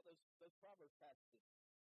break out those Proverbs passages.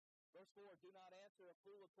 Verse 4, do not answer a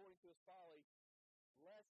fool according to his folly,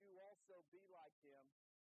 lest you also be like him.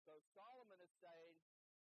 So Solomon is saying,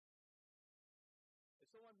 if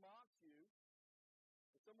someone mocks you,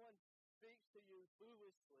 if someone speaks to you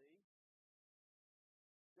foolishly,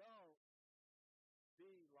 don't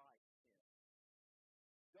be like him.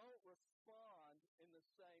 Don't respond in the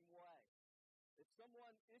same way. If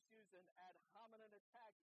someone issues an ad hominem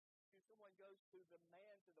attack, if someone goes to the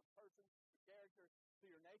man, to the person, to the character, to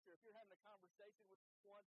your nature, if you're having a conversation with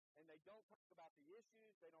someone and they don't talk about the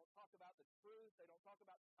issues, they don't talk about the truth, they don't talk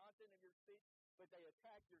about the content of your speech, but they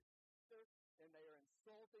attack your character, and they are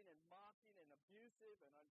insulting and mocking and abusive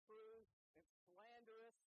and untrue and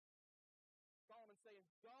slanderous, Solomon's saying,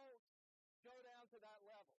 don't go down to that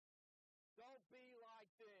level. Don't be like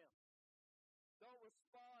them. Don't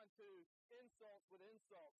respond to insults with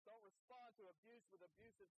insults. Don't respond to abuse with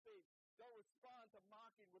abusive speech. Don't respond to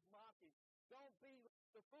mocking with mocking. Don't be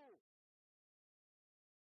the fool.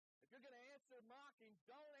 If you're going to answer mocking,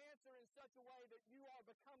 don't answer in such a way that you are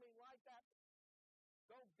becoming like that.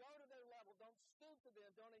 Don't go to their level. Don't stoop to them.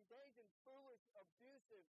 Don't engage in foolish,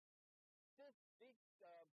 abusive,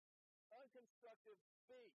 unconstructive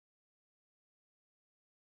speech.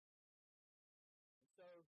 And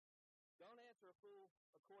so, don't answer a fool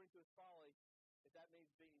according to his folly if that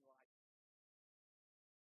means being like.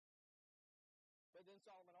 But then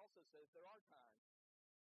Solomon also says there are times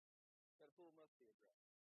that a fool must be addressed.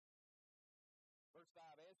 Verse 5,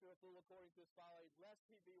 answer a fool according to his folly, lest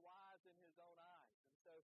he be wise in his own eyes. And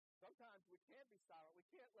so sometimes we can't be silent. We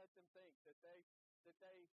can't let them think that they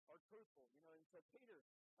are truthful. And so that's what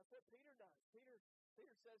Peter does. Peter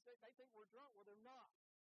says that they think we're drunk. Well, they're not.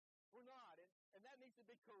 We're not. And that needs to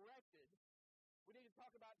be corrected. We need to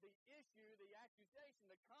talk about the issue, the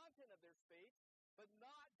accusation, the content of their speech, but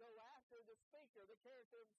not go after the speaker, the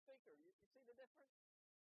character of the speaker. You see the difference?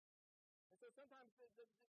 And so sometimes the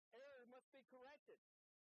error must be corrected.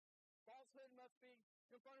 Falsehood must be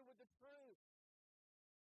confronted with the truth.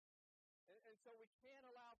 And so we can't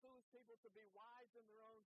allow foolish people to be wise in their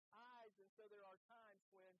own eyes. And so there are times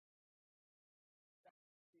when that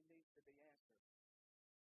needs to be answered.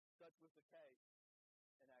 Such was the case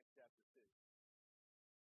in Acts chapter 2.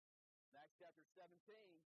 In Acts chapter 17,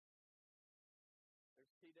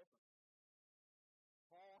 there's a key difference.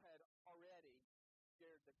 Paul had already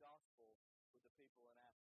shared the gospel with the people in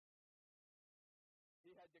Athens.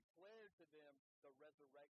 He had declared to them the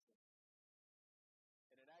resurrection.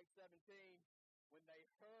 And in Acts 17, when they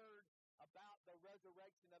heard about the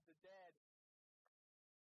resurrection of the dead,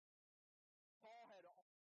 Paul had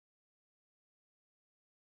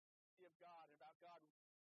of God and about God and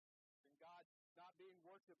God not being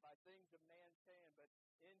worshipped by things of man's hand, but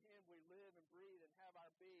in him we live and breathe and have our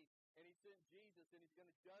being. And he sent Jesus, and he's going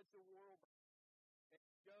to judge the world. And he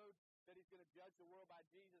showed that he's going to judge the world by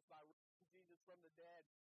Jesus, by raising Jesus from the dead.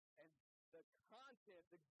 And the content,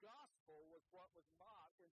 the gospel, was what was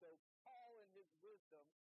mocked. And so Paul, in his wisdom,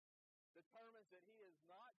 determines that he is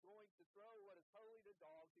not going to throw what is holy to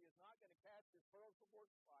dogs. He is not going to cast his pearls before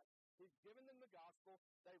swine. He's given them the gospel.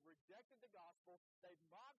 They've rejected the gospel. They've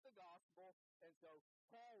mocked the gospel. And so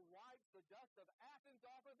Paul wipes the dust of Athens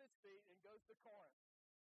off of his feet and goes to Corinth,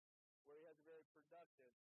 where he has a very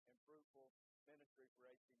productive and fruitful ministry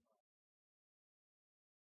for 18 months.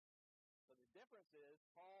 So the difference is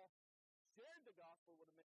Paul shared the gospel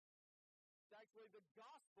with them. It's actually the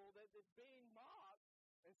gospel that is being mocked.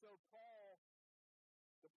 And so Paul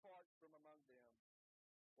departs from among them,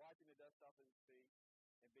 wiping the dust off of his feet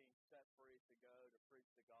and being set free to go to preach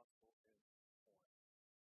the gospel in Corinth.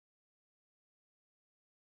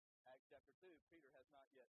 Acts chapter 2, Peter has not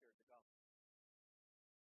yet shared the gospel.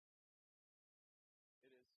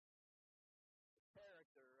 It is the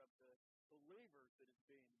character of the believers that is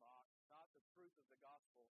being mocked, not the truth of the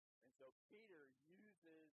gospel. And so Peter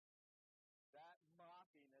uses that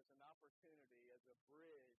mocking as an opportunity, as a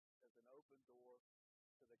bridge, as an open door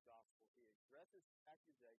to the gospel. He addresses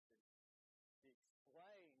accusation, he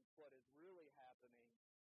explains what is really happening,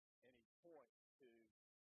 and he points to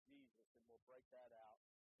Jesus. And we'll break that out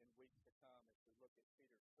in weeks to come as we look at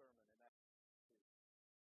Peter's sermon in Acts 2.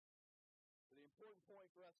 So the important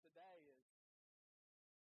point for us today is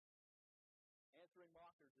answering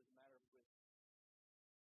mockers is a matter of wisdom,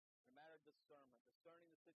 a matter of discernment,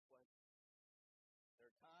 discerning the situation. There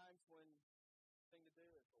are times when the thing to do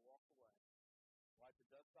is to walk away. Wipe the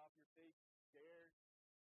dust off your feet, scared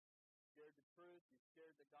the truth, you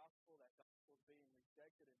scared the gospel, that gospel is being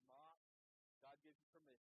rejected and mocked. God gives you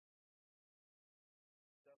permission.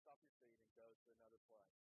 Dust off your feet and go to another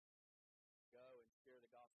place. Go and share the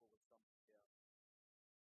gospel with somebody else.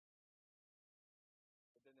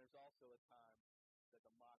 But then there's also a time that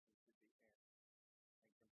the mocking should be answered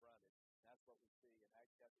and confronted. And that's what we see in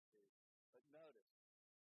Acts chapter 2. But notice,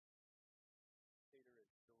 Peter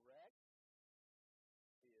is direct,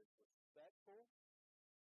 he is respectful,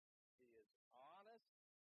 he is honest,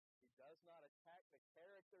 he does not attack the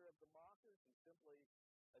character of the mockers, he simply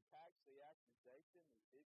attacks the accusation, the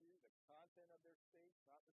issue, the content of their speech,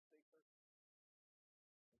 not the speaker.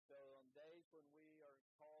 And so on days when we are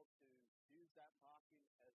called to use that mocking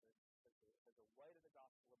as a way to the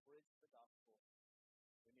gospel, a bridge to the gospel,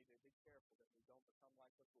 we need to be careful that we don't become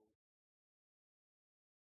like the fool,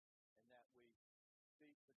 and that we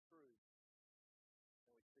speak the truth,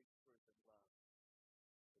 and we speak the truth in love,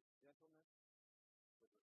 with gentleness,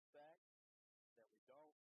 with respect, that we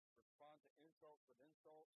don't respond to insults with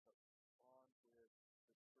insults, but respond with live the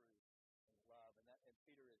truth and love. And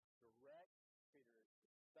Peter is direct, Peter is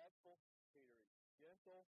respectful, Peter is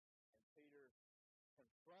gentle, and Peter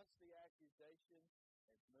confronts the accusation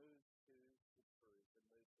and moves to the truth and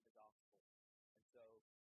moves to the gospel. And so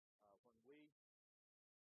when we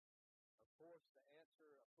are forced to answer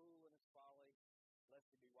a fool in his folly, lest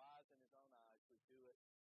he be wise in his own eyes, we do it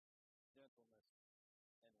with gentleness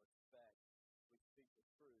and respect. We speak the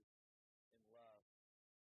truth in love.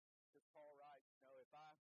 Because Paul writes, if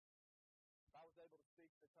I was able to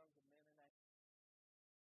speak the tongues of men and angels,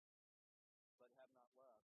 but have not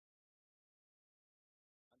love,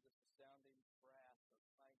 I'm just a sounding brass or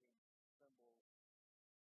clanging cymbal.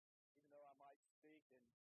 Even though I might speak in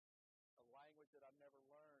a language that I've never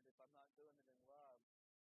learned, if I'm not doing it in love,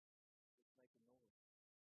 it's making noise.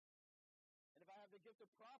 And if I have the gift of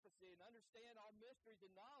prophecy and understand all mysteries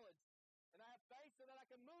and knowledge, and I have faith so that I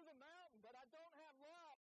can move a mountain, but I don't have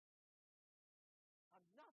love, I'm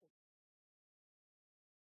nothing.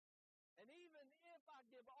 And even if I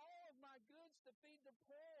give all of my goods to feed the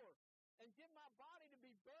poor and give my body to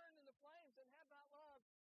be burned in the flames and have not love,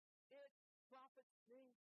 it profits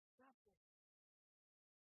me nothing.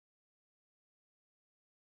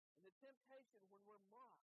 And the temptation when we're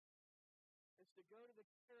mocked is to go to the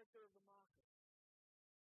character of the mocker,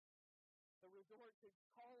 to resort to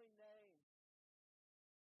calling names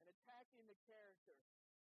and attacking the character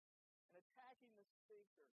and attacking the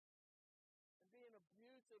speaker and being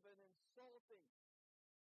abusive and insulting.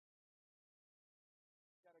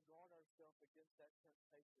 We've got to guard ourselves against that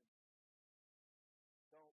temptation.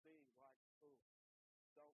 Don't be like fools.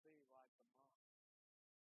 Don't be like the mock.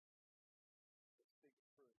 But speak the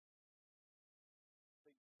truth.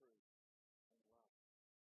 Speak the truth in love.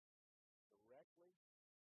 Directly,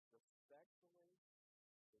 respectfully,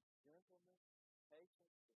 with gentleness,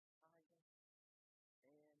 patience, with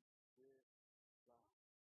kindness, and with love.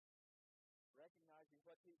 Recognizing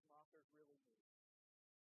what these mockers really need.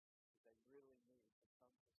 That they really need to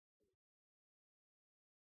come to see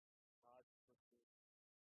God's pursuit in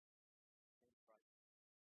Christ.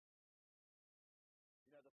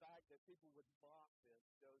 The fact that people would mock this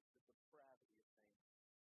shows the depravity of man.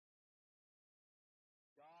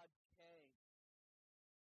 God came,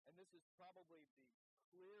 and this is probably the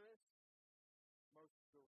clearest, most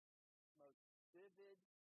vivid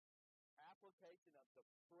application of the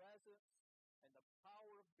presence and the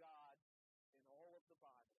power of God in all of the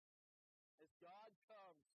Bible. As God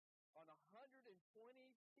comes on 120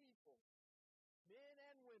 people, men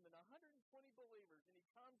and women, 120 believers, and He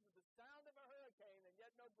comes with the sound of a hurricane and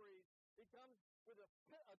yet no breeze. He comes with a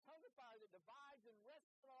tongue of fire that divides and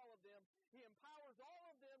rests on all of them. He empowers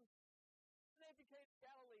all of them, uneducated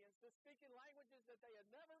Galileans, to speak in languages that they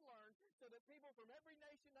had never learned, so that people from every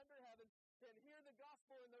nation under heaven can hear the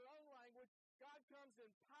gospel in their own language. God comes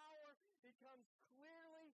in power. He comes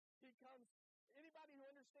clearly. He comes. Anybody who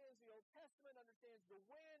understands the Old Testament understands the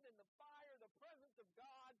wind and the fire, the presence of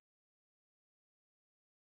God.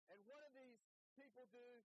 And what do these people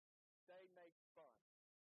do? They make fun.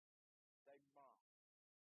 They mock.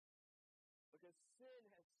 Because sin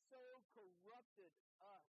has so corrupted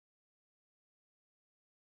us.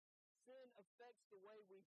 Sin affects the way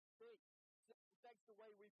we think. Sin affects the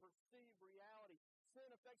way we perceive reality.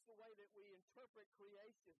 Sin affects the way that we interpret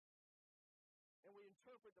creation. And we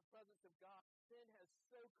interpret the presence of God. Sin has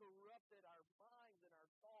so corrupted our minds and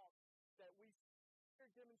our thoughts that we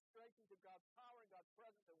hear demonstrations of God's power and God's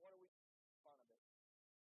presence, and what do we make fun of it?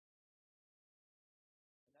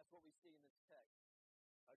 And that's what we see in this text.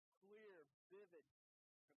 A clear, vivid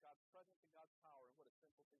of God's presence and God's power, and what a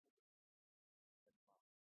simple thing to do.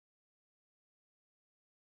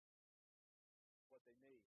 What they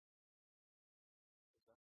need is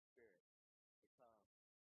the Spirit to come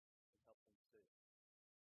and help them see.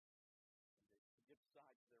 And to give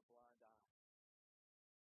sight to their blind eyes.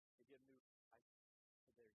 To give new life to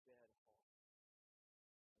their dead heart.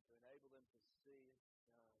 And to enable them to see and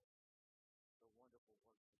know the wonderful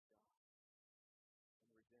works of God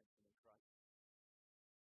and redemption in Christ.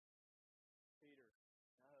 Peter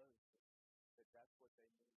knows that that's what they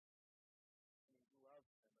need. And he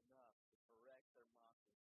loves them enough to correct their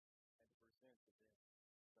mocking and to present to them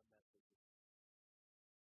the message.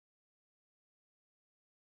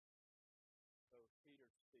 So Peter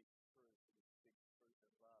speaks truth, and he speaks truth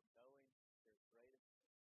in love, knowing their greatest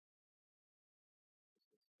is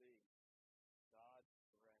to see God's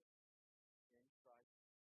grace in Christ,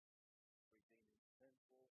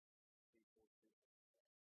 redeeming sinful people to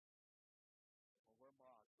Himself. And when we're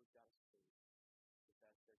mocked, we've got to see that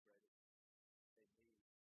that's their greatest. They need to be born.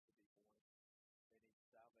 They need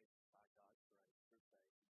salvation by God's grace through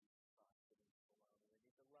faith in Jesus Christ.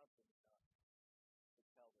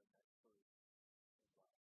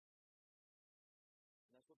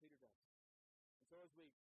 Peter does. And so as we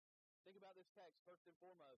think about this text, first and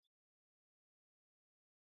foremost,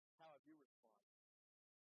 how have you responded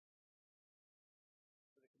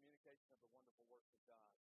to the communication of the wonderful works of God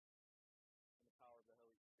and the power of the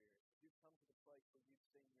Holy Spirit? If you've come to the place where you've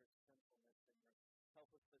seen your sinfulness and your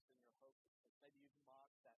helplessness and your hopelessness, maybe you've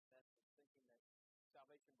mocked that message, thinking that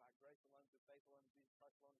salvation by grace alone, through faith alone, in Jesus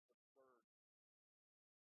Christ alone is absurd.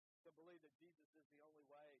 To believe that Jesus is the only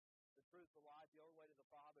way, the truth, the life, the only way to the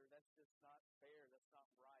Father, that's just not fair. That's not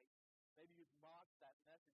right. Maybe you've mocked that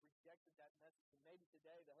message, rejected that message, and maybe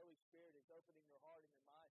today the Holy Spirit is opening your heart and your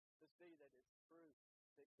mind to see that it's true,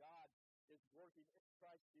 that God is working in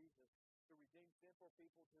Christ Jesus to redeem sinful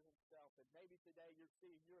people to Himself. And maybe today you're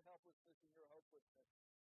seeing your helplessness and your hopelessness.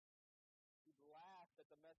 You've laughed at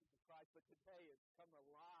the message of Christ, but today it's come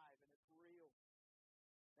alive and it's real.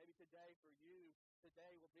 Maybe today for you,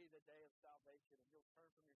 today will be the day of salvation, and you'll turn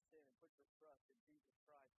from your sin and put your trust in Jesus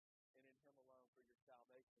Christ and in Him alone for your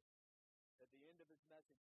salvation. At the end of his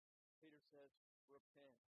message, Peter says,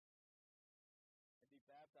 repent and be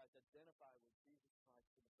baptized. Identify with Jesus Christ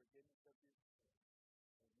for the forgiveness of your sins.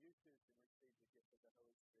 And you too can receive the gift of the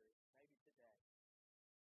Holy Spirit. Maybe today you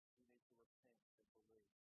need to repent and believe.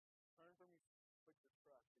 Turn from your sin, put your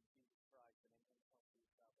trust in Jesus Christ and in Him alone for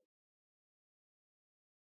your salvation.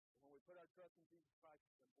 When we put our trust in Jesus Christ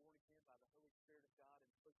and are born again by the Holy Spirit of God,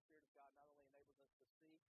 and the Holy Spirit of God not only enables us to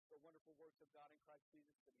see the wonderful works of God in Christ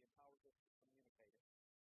Jesus, but He empowers us to communicate it.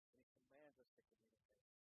 And He commands us to communicate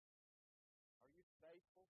it. Are you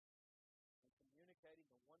faithful in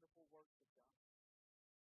communicating the wonderful works of God?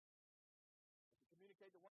 If you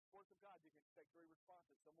communicate the wonderful works of God, you can expect three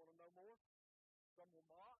responses. Some will know more, some will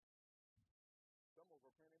mock, some will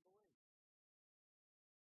repent and believe.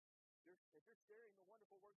 If you're sharing the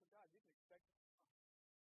wonderful works of God, you can expect it.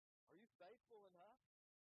 Are you faithful enough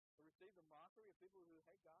to receive the mockery of people who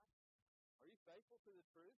hate God? Are you faithful to the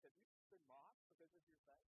truth? Have you been mocked because of your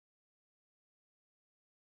faith?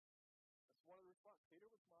 That's one of the responses. Peter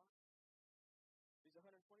was mocked. These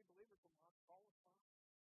 120 believers were mocked. Paul was mocked.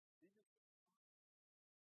 Jesus was mocked.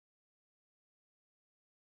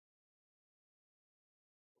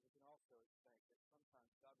 But we can also expect that sometimes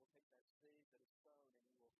God will take that seed that is sown and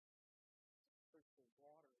He will push the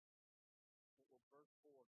water. It will burst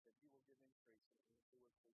forth, that He will give increase and it will do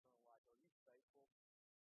us eternal life. Are you faithful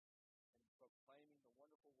in proclaiming the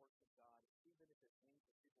wonderful works of God, even if it means that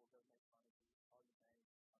people will go make fun of you, call you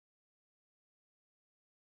names?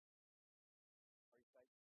 Are you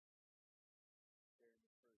faithful? Sharing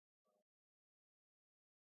the truth.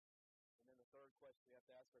 And then the third question we have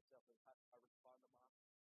to ask ourselves is, how do I respond to mocking?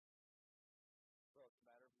 Well, it's a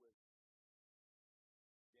matter of wisdom.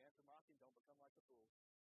 If you answer mocking, don't become like a fool.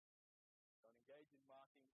 Don't engage in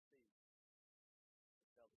mocking speech.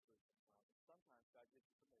 Tell the truth in love. And sometimes God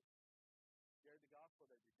gives you permission. Shared the gospel,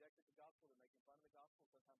 they rejected the gospel, they're making fun of the gospel.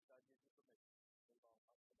 Sometimes God gives you permission. Move on,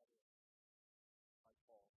 like somebody else. Like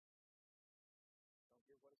Paul. Don't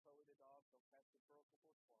give what is holy to dogs. Don't cast your pearls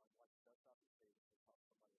before swine. Wipe the dust off your feet and talk to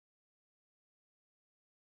somebody else.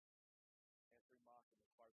 Answering mocking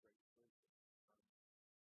requires great wisdom.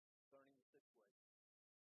 Discerning the situation.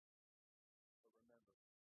 But remember,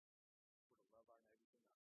 we're to love our neighbors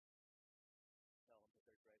enough. Tell them that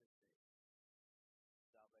their greatest need,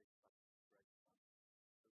 salvation by grace alone,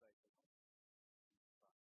 through faith alone.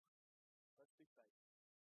 Let's be faithful,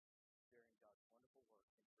 sharing God's wonderful work in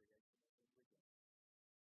creation and in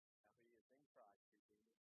redemption. Now He is in Christ,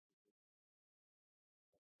 redeeming.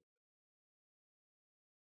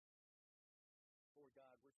 Lord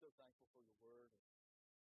God, we're so thankful for your word.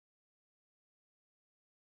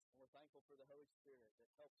 And we're thankful for the Holy Spirit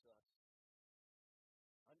that helps us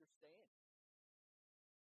understand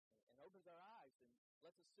and opens our eyes and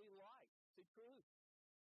lets us see light, see truth,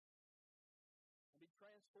 and be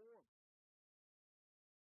transformed.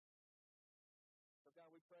 So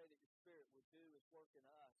God, we pray that your Spirit would do His work in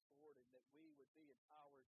us, Lord, and that we would be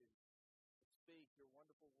empowered to speak your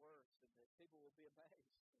wonderful works, and that people will be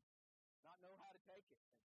amazed and not know how to take it.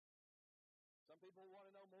 And some people want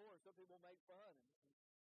to know more, some people make fun.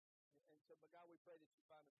 And so, but God, we pray that you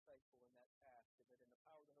find us faithful in that task, and that in the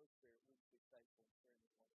power of the Holy Spirit, we would be faithful in sharing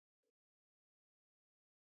your wonderful works.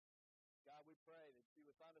 God, we pray that you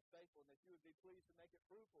would find us faithful and that you would be pleased to make it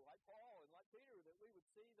fruitful, like Paul and like Peter, that we would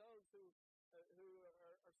see those who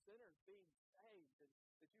are sinners being saved, and that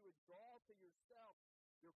you would draw to yourself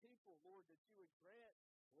your people, Lord, that you would grant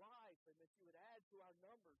life and that you would add to our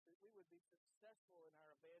numbers, that we would be successful in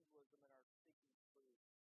our evangelism and our speaking truth,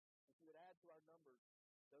 that you would add to our numbers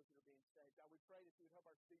those that are being saved. God, we pray that you would help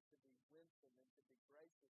our speech to be winsome and to be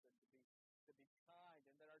gracious and to be kind,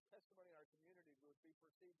 and that our testimony and our community would be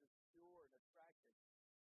perceived as pure and attractive,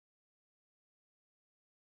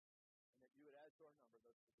 and that you would add to our number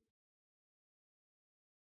those people.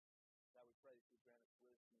 God, we pray that you grant us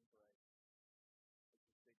wisdom and grace as we seek to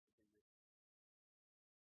be your.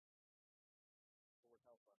 Lord,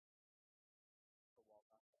 help us to walk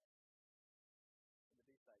by faith and to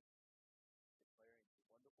be faithful, declaring the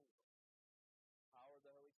wonderful work, power of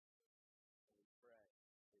the Holy Spirit, and we pray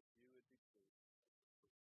that you would be pleased.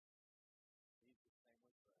 In Jesus' name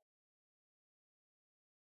we pray.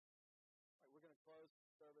 All right, we're going to close the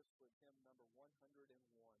service with hymn number 101. In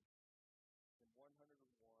 101,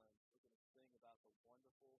 we're going to sing about the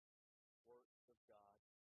wonderful works of God,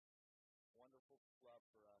 wonderful love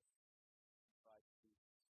for us in Christ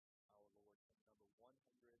Jesus, our Lord. Hymn number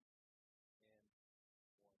 101.